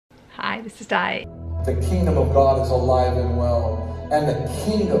Hi, this is Di. The kingdom of God is alive and well, and the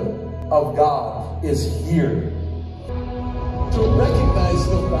kingdom of God is here. To recognize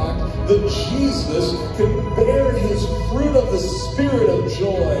the fact that Jesus can bear his fruit of the spirit of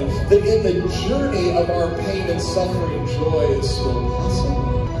joy, that in the journey of our pain and suffering, joy is still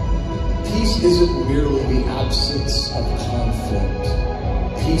possible. Peace isn't merely the absence of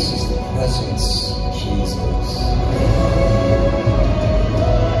conflict. Peace is the presence of Jesus.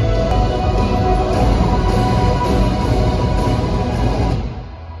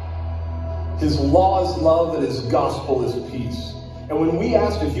 His law is love and his gospel is peace. And when we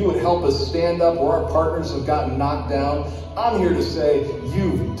asked if you would help us stand up where our partners have gotten knocked down, I'm here to say,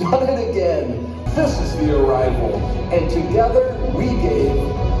 you've done it again. This is the arrival. And together we gave.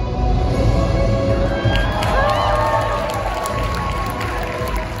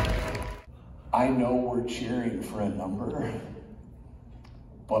 I know we're cheering for a number,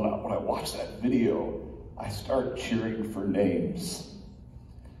 but when I watch that video, I start cheering for names.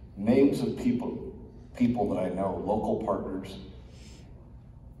 Names of people that I know, local partners,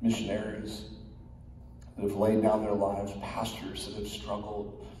 missionaries that have laid down their lives, pastors that have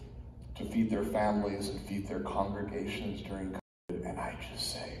struggled to feed their families and feed their congregations during COVID. And I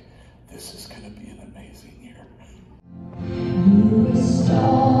just say, this is going to be an amazing year.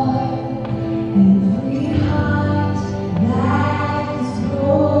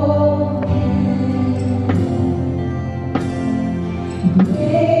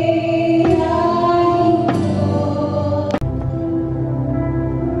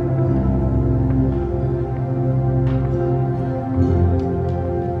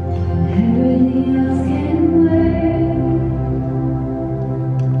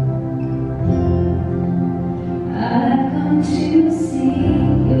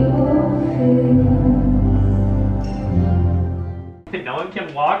 No one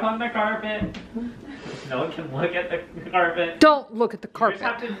can walk on the carpet. No one can look at the carpet. Don't look at the carpet. You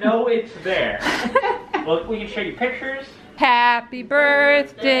just have to know it's there. Well, we can show you pictures. Happy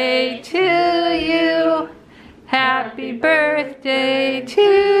birthday to you. Happy birthday to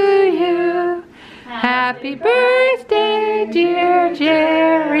you. Happy birthday, dear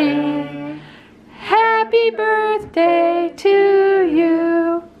Jerry. Happy birthday to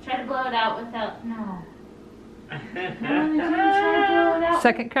you. Try to blow it out without, no.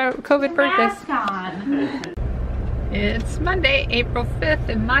 Second COVID birthday. It's Monday, April 5th,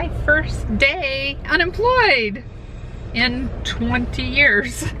 and my first day unemployed in 20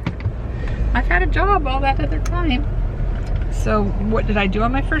 years. I've had a job all that other time. So what did I do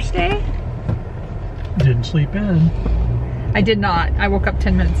on my first day? Didn't sleep in. I did not. I woke up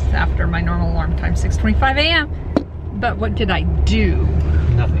 10 minutes after my normal alarm time, 6:25 a.m. But what did I do?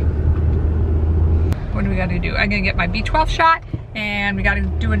 Nothing. What do we gotta do? I'm gonna get my B12 shot, and we gotta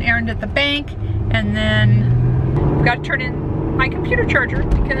do an errand at the bank, and then we gotta turn in my computer charger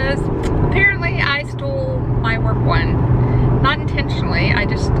because apparently I stole my work one. Not intentionally, I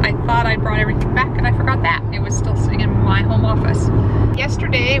thought I brought everything back and I forgot that. It was still sitting in my home office.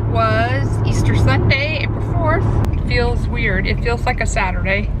 Yesterday was Easter Sunday, April 4th. It feels weird. It feels like a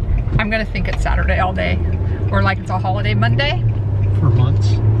Saturday. I'm gonna think it's Saturday all day, or like it's a holiday Monday. For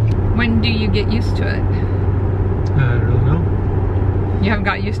months. When do you get used to it? I don't know. You haven't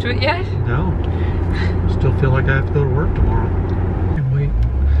got used to it yet? No. Still feel like I have to go to work tomorrow. Can't wait.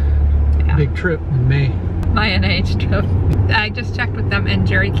 Yeah. Big trip in May. My NIH trip. I just checked with them and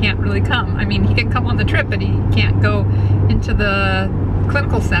Jerry can't really come. I mean, he can come on the trip, but he can't go into the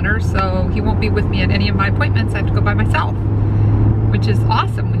clinical center, so he won't be with me at any of my appointments. I have to go by myself, which is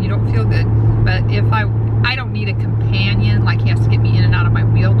awesome when you don't feel good. But if I don't need a companion, like he has to get me in and out of my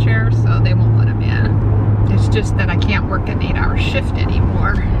wheelchair, so they won't let him in. It's just that I can't work an 8-hour shift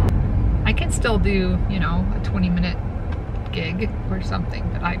anymore. I can still do, you know, a 20-minute gig or something,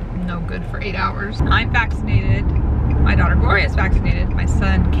 but I'm no good for 8 hours. I'm vaccinated. My daughter Gloria is vaccinated. My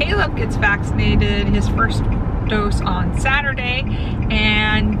son Caleb gets vaccinated, his first dose on Saturday,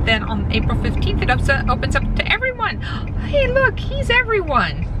 and then on April 15th it opens up to everyone. Hey, look, he's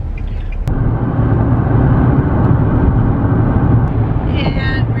everyone.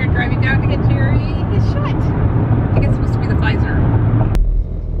 And we're driving down to get Jerry his shot. I think it's supposed to be the Pfizer.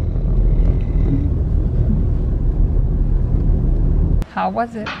 How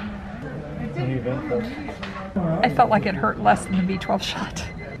was it? I felt like it hurt less than the B12 shot.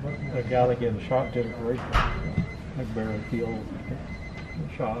 The guy that gave the shot did a great job. I barely feel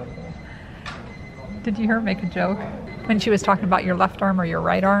the shot. Did you hear her make a joke? When she was talking about your left arm or your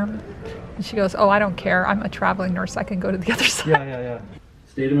right arm? And she goes, oh, I don't care. I'm a traveling nurse. I can go to the other side. Yeah.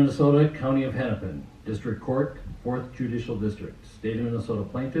 State of Minnesota, County of Hennepin, District Court, 4th Judicial District. State of Minnesota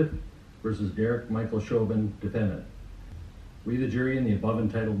plaintiff, versus Derek Michael Chauvin, defendant. We, the jury, in the above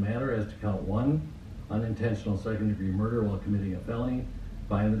entitled matter as to count 1, unintentional second-degree murder while committing a felony,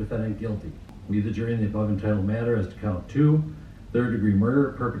 find the defendant guilty. We, the jury, in the above entitled matter as to count 2, third-degree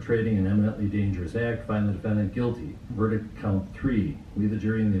murder, perpetrating an eminently dangerous act, find the defendant guilty. Verdict count 3. We, the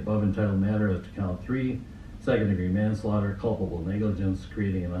jury, in the above entitled matter as to count 3, second-degree manslaughter, culpable negligence,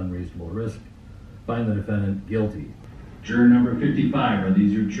 creating an unreasonable risk, find the defendant guilty. Juror number 55, are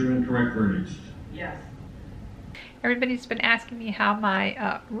these your true and correct verdicts? Yes. Everybody's been asking me how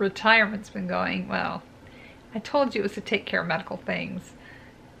my retirement's been going. Well, I told you it was to take care of medical things.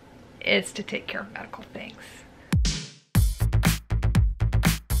 It's to take care of medical things.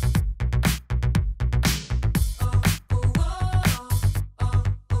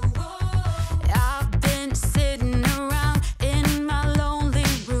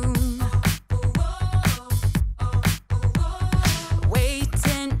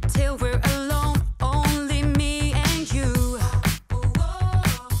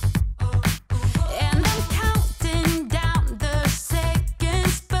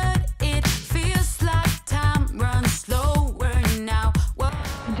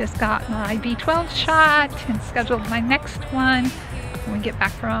 Just got my B12 shot and scheduled my next one when we get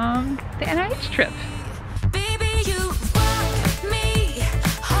back from the NIH trip.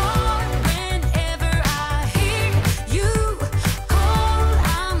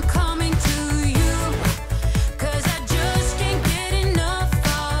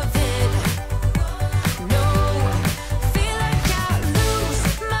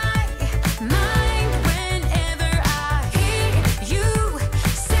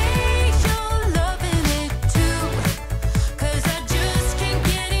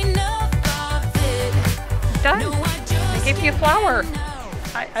 Done. They gave me a flower.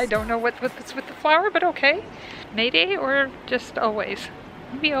 I don't know what's with the flower, but okay. Mayday or just always.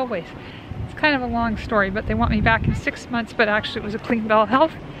 Maybe always. It's kind of a long story, but they want me back in 6 months, but actually it was a clean bill of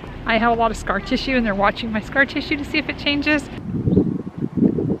health. I have a lot of scar tissue and they're watching my scar tissue to see if it changes.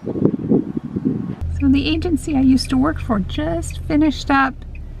 So the agency I used to work for just finished up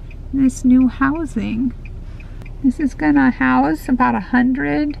this new housing. This is gonna house about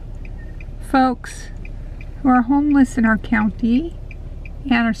 100 folks who are homeless in our county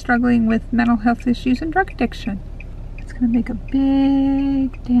and are struggling with mental health issues and drug addiction. It's going to make a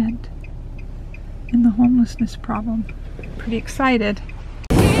big dent in the homelessness problem. Pretty excited.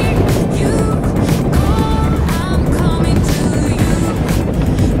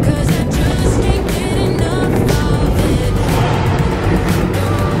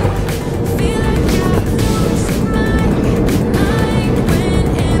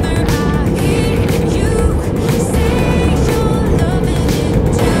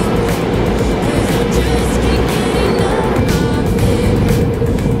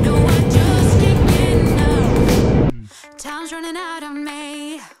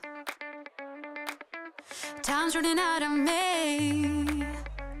 Time's running out of me.